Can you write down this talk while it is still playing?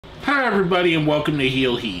Hi everybody and welcome to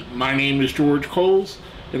Heel Heat. My name is George Coles,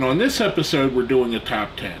 and on this episode we're doing a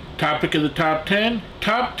top 10. Topic of the top 10,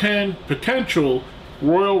 top 10 potential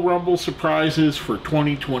Royal Rumble surprises for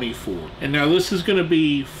 2024. And now this is going to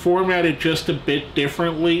be formatted just a bit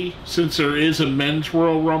differently since there is a men's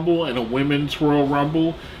Royal Rumble and a women's Royal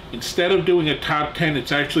Rumble. Instead of doing a top 10,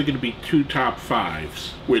 it's actually going to be two top 5s,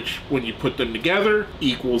 which when you put them together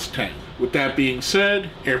equals 10. With that being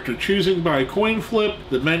said, after choosing by coin flip,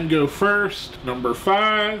 the men go first. Number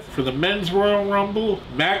 5 for the men's Royal Rumble,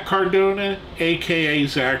 Matt Cardona, aka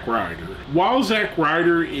Zack Ryder. While Zack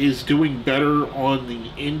Ryder is doing better on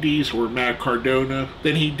the indies, or Matt Cardona,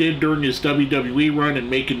 than he did during his WWE run and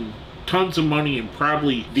making tons of money and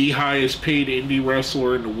probably the highest paid indie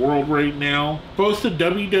wrestler in the world right now, both the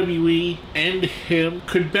WWE and him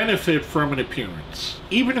could benefit from an appearance.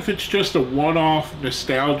 Even if it's just a one-off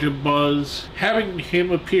nostalgia buzz, having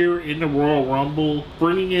him appear in the Royal Rumble,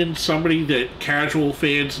 bringing in somebody that casual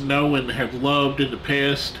fans know and have loved in the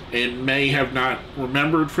past and may have not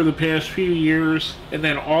remembered for the past few years, and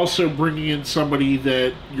then also bringing in somebody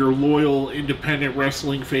that your loyal independent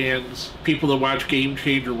wrestling fans, people that watch Game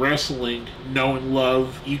Changer Wrestling, know and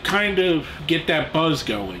love, you kind of get that buzz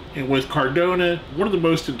going. And with Cardona, one of the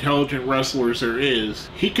most intelligent wrestlers there is,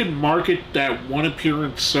 he can market that one appearance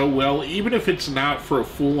so well, even if it's not for a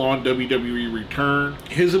full-on WWE return.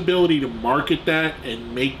 His ability to market that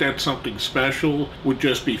and make that something special would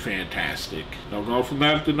just be fantastic. Now go from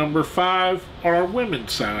that to number 5 on our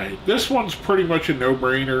women's side. This one's pretty much a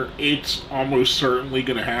no-brainer. It's almost certainly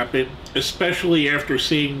going to happen, especially after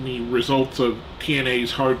seeing the results of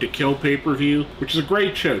TNA's Hard to Kill pay-per-view, which is a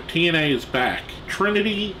great show. TNA is back.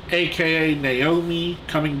 Trinity, aka Naomi,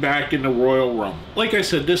 coming back in the Royal Rumble. Like I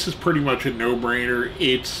said, this is pretty much a no-brainer.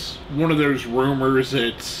 It's one of those rumors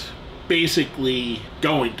that's basically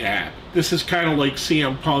going to happen. This is kind of like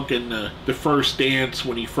CM Punk in the first dance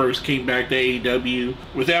when he first came back to AEW.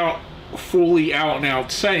 Without fully out and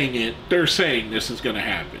out saying it, they're saying this is going to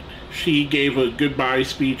happen. She gave a goodbye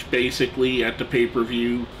speech basically at the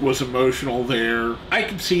pay-per-view, was emotional there. I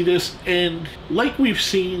can see this, and like we've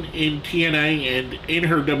seen in TNA and in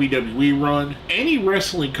her WWE run, any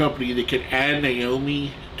wrestling company that can add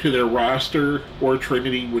Naomi to their roster, or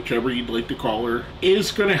Trinity, whichever you'd like to call her,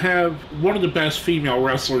 is going to have one of the best female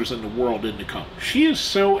wrestlers in the world in the company. She is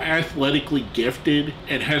so athletically gifted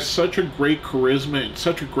and has such a great charisma and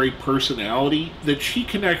such a great personality that she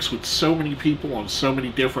connects with so many people on so many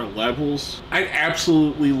different levels. I'd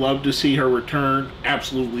absolutely love to see her return.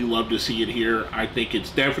 Absolutely love to see it here. I think it's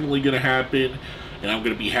definitely going to happen, and I'm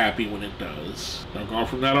going to be happy when it does. Now going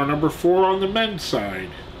from that, on number 4 on the men's side.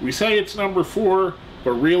 We say it's number 4,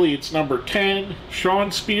 but really it's number 10,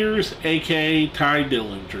 Shawn Spears, aka Tye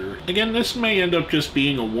Dillinger. Again, this may end up just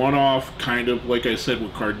being a one-off, kind of like I said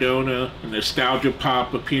with Cardona, a nostalgia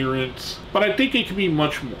pop appearance, but I think it can be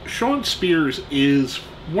much more. Shawn Spears is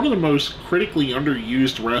one of the most critically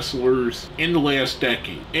underused wrestlers in the last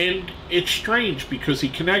decade. And it's strange because he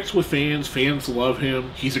connects with fans, fans love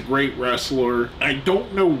him, he's a great wrestler. I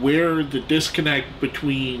don't know where the disconnect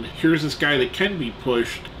between here's this guy that can be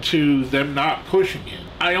pushed to them not pushing him.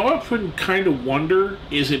 I often kind of wonder,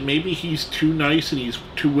 is it maybe he's too nice and he's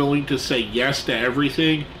too willing to say yes to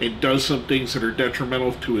everything and does some things that are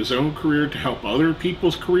detrimental to his own career to help other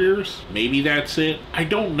people's careers? Maybe that's it. I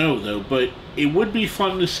don't know though, but it would be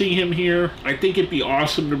fun to see him here. I think it'd be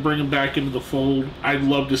awesome to bring him back into the fold. I'd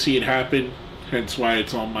love to see it happen, hence why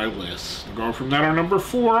it's on my list. Going from that, our number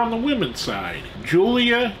 4 on the women's side,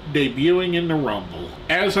 Giulia debuting in the Rumble.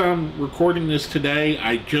 As I'm recording this today,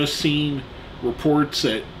 I just seen reports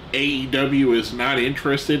that AEW is not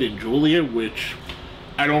interested in Giulia, which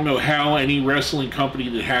I don't know how any wrestling company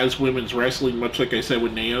that has women's wrestling, much like I said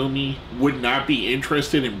with Naomi, would not be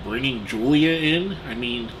interested in bringing Giulia in. I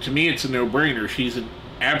mean, to me it's a no-brainer. She's an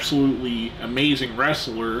absolutely amazing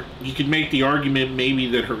wrestler. You could make the argument maybe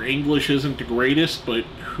that her English isn't the greatest, but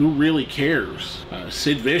who really cares?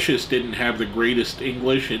 Sid Vicious didn't have the greatest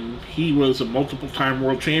English, and he was a multiple-time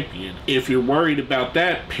world champion. If you're worried about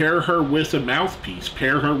that, pair her with a mouthpiece,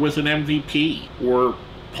 pair her with an MVP, or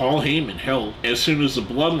Paul Heyman. Hell, as soon as the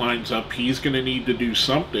bloodline's up, he's going to need to do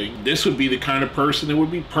something. This would be the kind of person that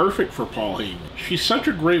would be perfect for Paul Heyman. She's such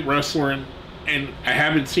a great wrestler, and I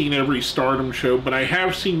haven't seen every Stardom show, but I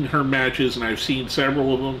have seen her matches, and I've seen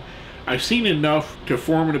several of them. I've seen enough to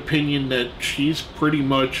form an opinion that she's pretty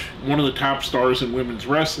much one of the top stars in women's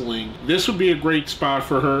wrestling. This would be a great spot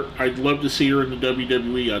for her. I'd love to see her in the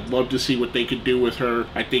WWE. I'd love to see what they could do with her.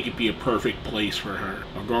 I think it'd be a perfect place for her.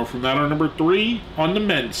 I'll go from that on number 3 on the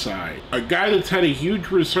men's side. A guy that's had a huge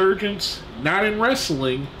resurgence, not in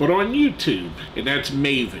wrestling, but on YouTube, and that's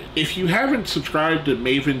Maven. If you haven't subscribed to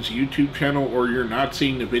Maven's YouTube channel or you're not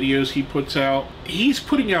seeing the videos he puts out, he's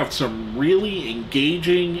putting out some really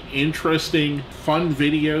engaging, interesting, fun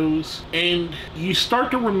videos, and you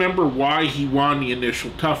start to remember why he won the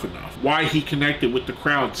initial Tough Enough, why he connected with the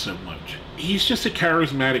crowd so much. He's just a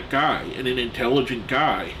charismatic guy and an intelligent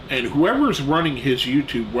guy, and whoever's running his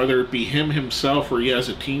YouTube, whether it be him himself or he has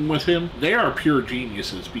a team with him, they are pure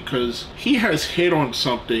geniuses, because he has hit on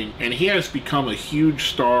something and he has become a huge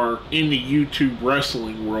star in the YouTube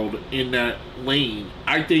wrestling world in that lane.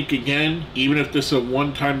 I think, again, even if this is a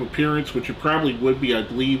one-time appearance, which it probably would be, I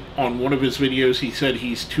believe on one of his videos he said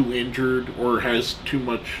he's too injured or has too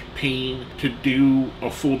much pain to do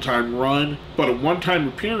a full-time run, but a one-time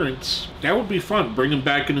appearance, that would be fun. Bring him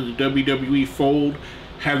back into the WWE fold,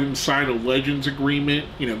 have him sign a Legends agreement,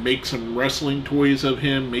 make some wrestling toys of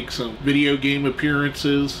him, make some video game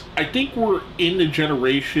appearances. I think we're in the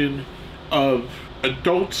generation of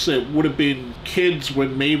adults that would have been kids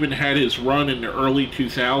when Maven had his run in the early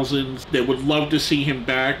 2000s that would love to see him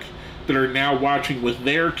back, that are now watching with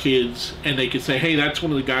their kids, and they could say, hey, that's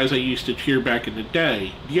one of the guys I used to cheer back in the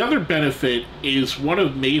day. The other benefit is one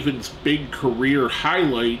of Maven's big career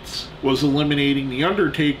highlights was eliminating The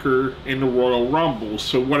Undertaker in the Royal Rumble.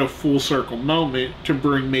 So what a full circle moment to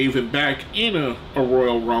bring Maven back in a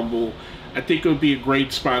Royal Rumble. I think it would be a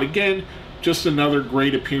great spot. Again, just another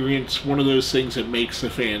great appearance, one of those things that makes the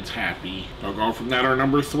fans happy. I'll go from that, our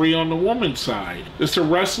number 3 on the woman's side. It's a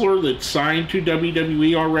wrestler that's signed to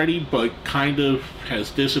WWE already, but kind of has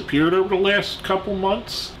disappeared over the last couple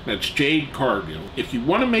months. That's Jade Cargill. If you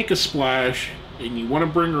want to make a splash, and you want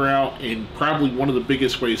to bring her out in probably one of the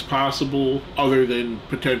biggest ways possible, other than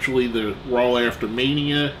potentially the Raw after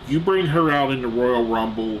Mania, you bring her out in the Royal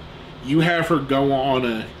Rumble. You have her go on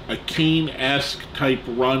a Kane-esque type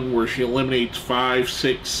run where she eliminates 5,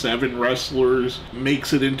 6, 7 wrestlers,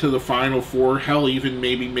 makes it into the Final 4, hell, even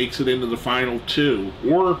maybe makes it into the Final 2.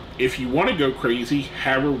 Or, if you want to go crazy,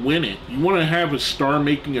 have her win it. You want to have a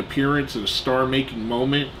star-making appearance and a star-making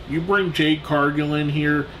moment, you bring Jade Cargill in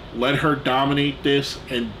here, let her dominate this,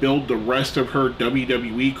 and build the rest of her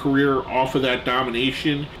WWE career off of that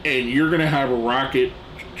domination, and you're going to have a rocket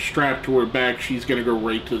strapped to her back. She's going to go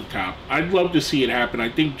right to the top. I'd love to see it happen. I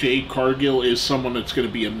think Jade Cargill is someone that's going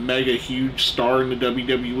to be a mega huge star in the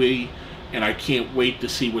WWE, and I can't wait to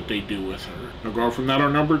see what they do with her. I'll go from that, our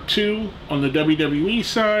number 2 on the WWE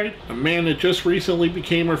side, a man that just recently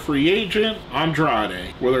became a free agent,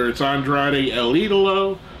 Andrade. Whether it's Andrade El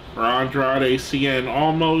Idolo or Andrade Cien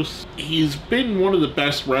Almas, he's been one of the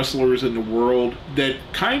best wrestlers in the world that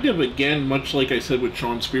kind of, again, much like I said with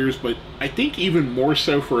Shawn Spears, but I think even more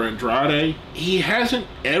so for Andrade, he hasn't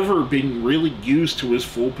ever been really used to his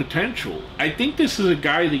full potential. I think this is a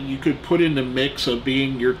guy that you could put in the mix of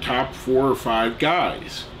being your top 4 or 5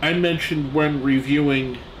 guys. I mentioned when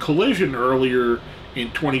reviewing Collision earlier in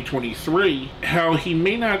 2023 how he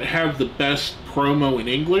may not have the best promo in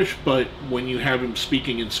English, but when you have him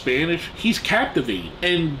speaking in Spanish, he's captivating.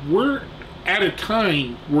 And we're at a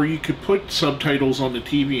time where you could put subtitles on the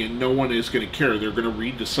TV and no one is going to care. They're going to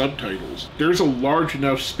read the subtitles. There's a large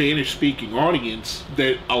enough Spanish-speaking audience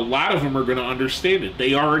that a lot of them are going to understand it.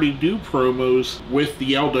 They already do promos with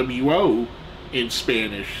the LWO in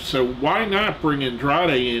Spanish, so why not bring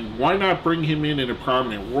Andrade in? Why not bring him in a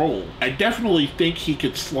prominent role? I definitely think he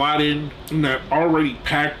could slot in that already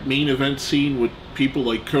packed main event scene with people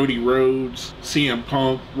like Cody Rhodes, CM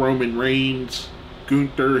Punk, Roman Reigns,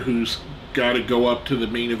 Gunther, who's got to go up to the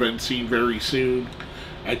main event scene very soon.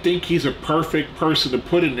 I think he's a perfect person to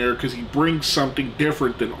put in there because he brings something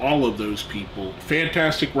different than all of those people.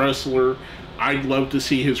 Fantastic wrestler. I'd love to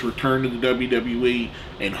see his return to the WWE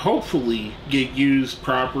and hopefully get used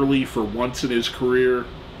properly for once in his career.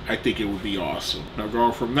 I think it would be awesome. Now,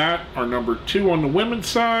 going from that, our number 2 on the women's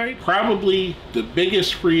side, probably the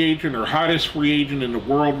biggest free agent or hottest free agent in the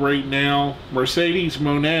world right now, Mercedes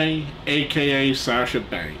Moné, aka Sasha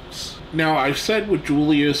Banks. Now, I've said with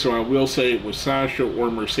Julia, so I will say it with Sasha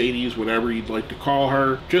or Mercedes, whatever you'd like to call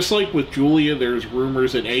her. Just like with Julia, there's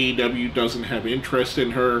rumors that AEW doesn't have interest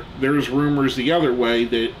in her. There's rumors the other way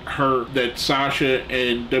that Sasha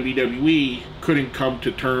and WWE couldn't come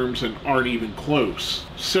to terms and aren't even close.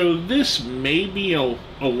 So this may be a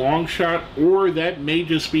long shot, or that may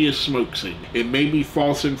just be a smoke signal. It may be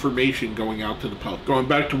false information going out to the public. Going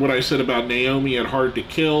back to what I said about Naomi at Hard to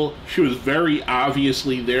Kill, she was very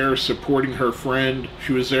obviously there supporting her friend.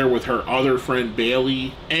 She was there with her other friend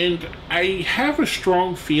Bayley, and I have a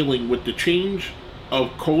strong feeling with the change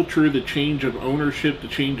of culture, the change of ownership, the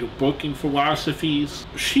change of booking philosophies,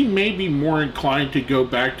 she may be more inclined to go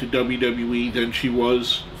back to WWE than she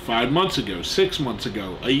was 5 months ago, 6 months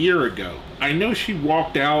ago, a year ago. I know she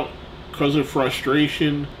walked out because of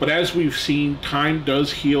frustration, but as we've seen, time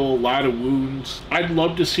does heal a lot of wounds. I'd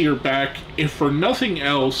love to see her back. If for nothing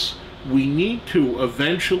else, we need to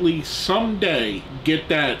eventually, someday, get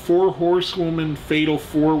that 4 horsewoman fatal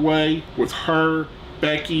 4-way with her,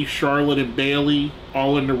 Becky, Charlotte, and Bayley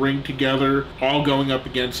all in the ring together, all going up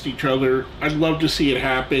against each other. I'd love to see it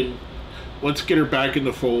happen. Let's get her back in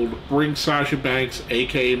the fold. Bring Sasha Banks,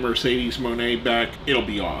 aka Mercedes Moné, back. It'll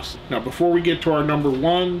be awesome. Now, before we get to our number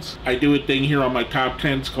ones, I do a thing here on my top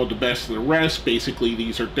 10s called the best of the rest. Basically,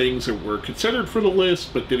 these are things that were considered for the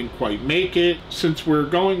list but didn't quite make it. Since we're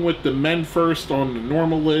going with the men first on the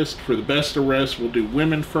normal list, for the best of the rest, we'll do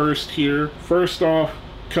women first here. First off,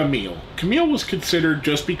 Kamille. Kamille was considered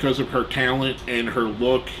just because of her talent and her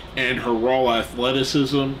look and her raw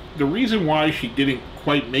athleticism. The reason why she didn't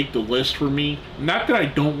quite make the list for me, not that I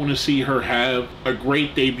don't want to see her have a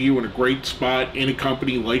great debut and a great spot in a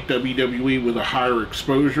company like WWE with a higher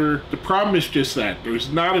exposure. The problem is just that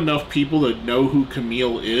there's not enough people that know who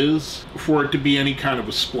Kamille is for it to be any kind of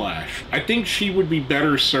a splash. I think she would be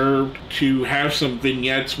better served to have some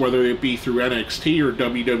vignettes, whether it be through NXT or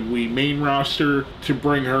WWE main roster, to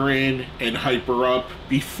bring her in and hype her up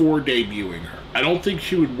before debuting her. I don't think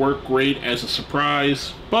she would work great as a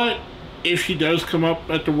surprise, but if she does come up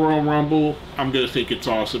at the Royal Rumble, I'm going to think it's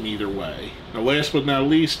awesome either way. Now, last but not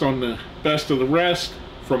least, on the best of the rest,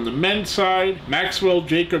 from the men's side, Maxwell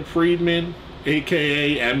Jacob Friedman,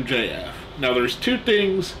 aka MJF. Now, there's 2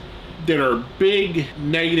 things that are big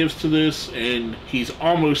negatives to this, and he's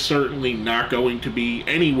almost certainly not going to be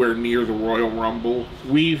anywhere near the Royal Rumble.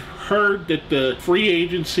 We've heard that the free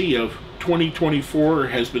agency of 2024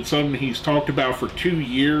 has been something he's talked about for 2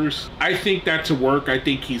 years. I think that's a work. I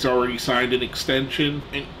think he's already signed an extension.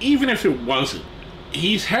 And even if it wasn't,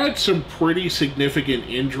 he's had some pretty significant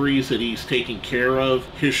injuries that he's taken care of.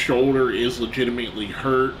 His shoulder is legitimately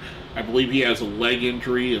hurt. I believe he has a leg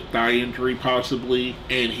injury, a thigh injury possibly,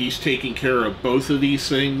 and he's taking care of both of these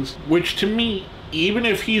things, which to me, even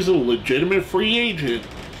if he's a legitimate free agent,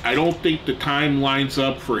 I don't think the time lines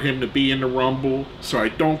up for him to be in the Rumble, so I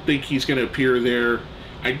don't think he's going to appear there.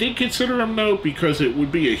 I did consider him, though, because it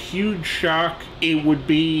would be a huge shock. It would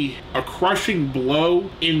be a crushing blow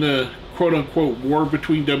in the quote-unquote war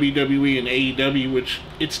between WWE and AEW, which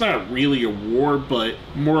it's not really a war, but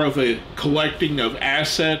more of a collecting of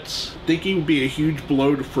assets. I think it would be a huge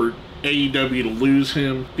blow for AEW to lose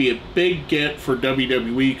him. Be a big get for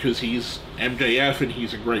WWE because he's MJF and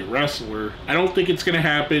he's a great wrestler. I don't think it's going to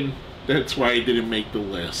happen. That's why I didn't make the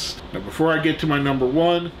list. Now, before I get to my number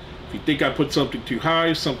one, if you think I put something too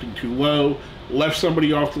high, something too low, left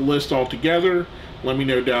somebody off the list altogether, let me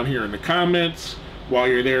know down here in the comments. While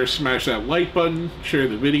you're there, smash that like button, share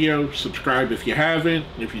the video, subscribe if you haven't.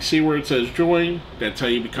 And if you see where it says join, that's how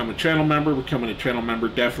you become a channel member. Becoming a channel member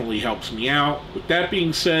definitely helps me out. With that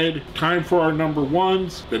being said, time for our number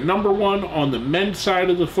ones. The number one on the men's side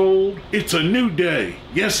of the fold, it's a new day.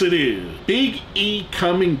 Yes, it is. Big E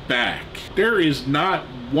coming back. There is not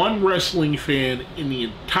one wrestling fan in the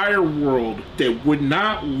entire world that would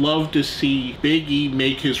not love to see Big E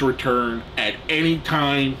make his return at any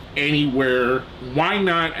time, anywhere. Why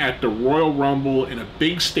not at the Royal Rumble in a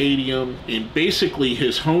big stadium in basically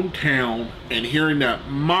his hometown, and hearing that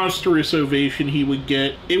monstrous ovation he would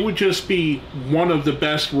get? It would just be one of the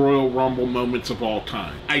best Royal Rumble moments of all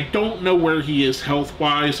time. I don't know where he is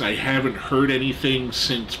health-wise. I haven't heard anything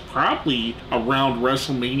since probably around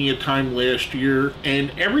WrestleMania time last year,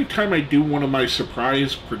 and every time I do one of my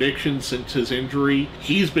surprise predictions since his injury,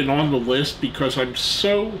 he's been on the list because I'm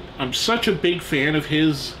such a big fan of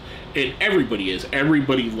his. And everybody is.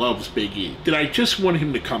 Everybody loves Big E. That I just want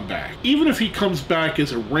him to come back. Even if he comes back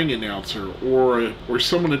as a ring announcer or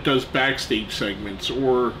someone that does backstage segments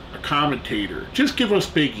or a commentator. Just give us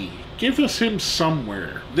Big E. Give us him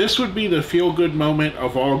somewhere. This would be the feel-good moment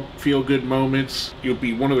of all feel-good moments. It would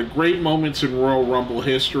be one of the great moments in Royal Rumble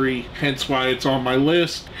history, hence why it's on my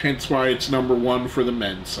list, hence why it's number one for the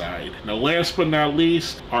men's side. Now, last but not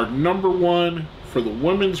least, our number one for the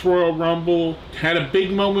Women's Royal Rumble had a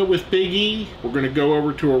big moment with Big E. We're going to go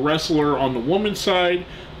over to a wrestler on the women's side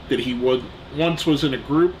that he once was in a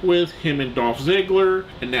group with, him and Dolph Ziggler,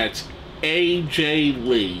 and that's AJ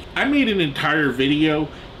Lee. I made an entire video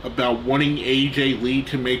about wanting AJ Lee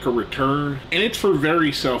to make a return, and it's for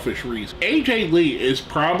very selfish reasons. AJ Lee is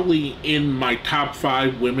probably in my top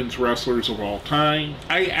 5 women's wrestlers of all time.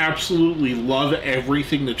 I absolutely love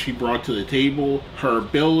everything that she brought to the table. Her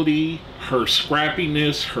ability, her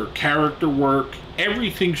scrappiness, her character work,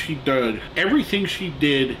 everything she did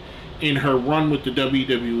in her run with the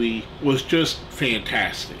WWE was just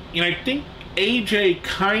fantastic. And I think AJ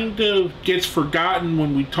kind of gets forgotten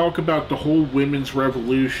when we talk about the whole women's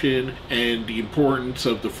revolution and the importance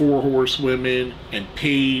of the Four Horsewomen and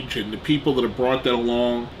Paige and the people that have brought that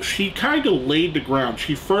along. She kind of laid the ground.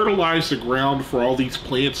 She fertilized the ground for all these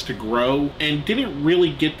plants to grow and didn't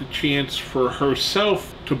really get the chance for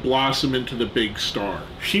herself to blossom into the big star.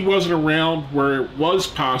 She wasn't around where it was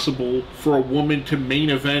possible for a woman to main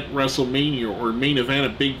event WrestleMania or main event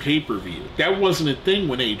a big pay-per-view. That wasn't a thing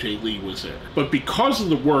when AJ Lee was there. But because of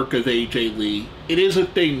the work of AJ Lee, it is a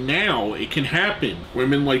thing now. It can happen.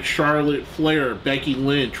 Women like Charlotte Flair, Becky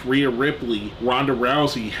Lynch, Rhea Ripley, Ronda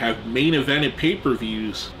Rousey have main evented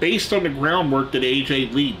pay-per-views based on the groundwork that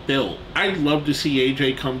AJ Lee built. I'd love to see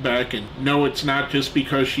AJ come back, and no, it's not just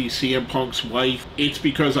because she's CM Punk's wife. It's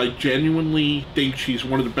because I genuinely think she's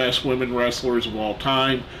one of the best women wrestlers of all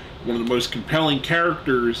time, one of the most compelling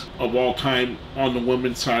characters of all time on the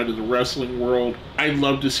women's side of the wrestling world. I'd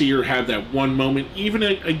love to see her have that one moment, even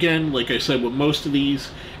again, like I said, with most of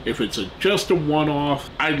these, if it's just a one-off,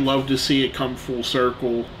 I'd love to see it come full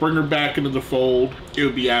circle, bring her back into the fold. It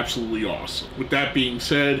would be absolutely awesome. With that being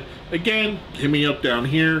said, again, hit me up down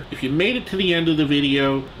here. If you made it to the end of the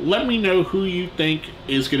video, let me know who you think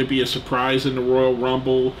is going to be a surprise in the Royal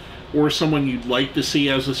Rumble, or someone you'd like to see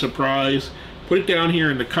as a surprise. Put it down here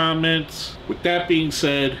in the comments. With that being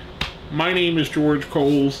said, my name is George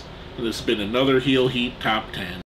Coles, and this has been another Heel Heat Top 10.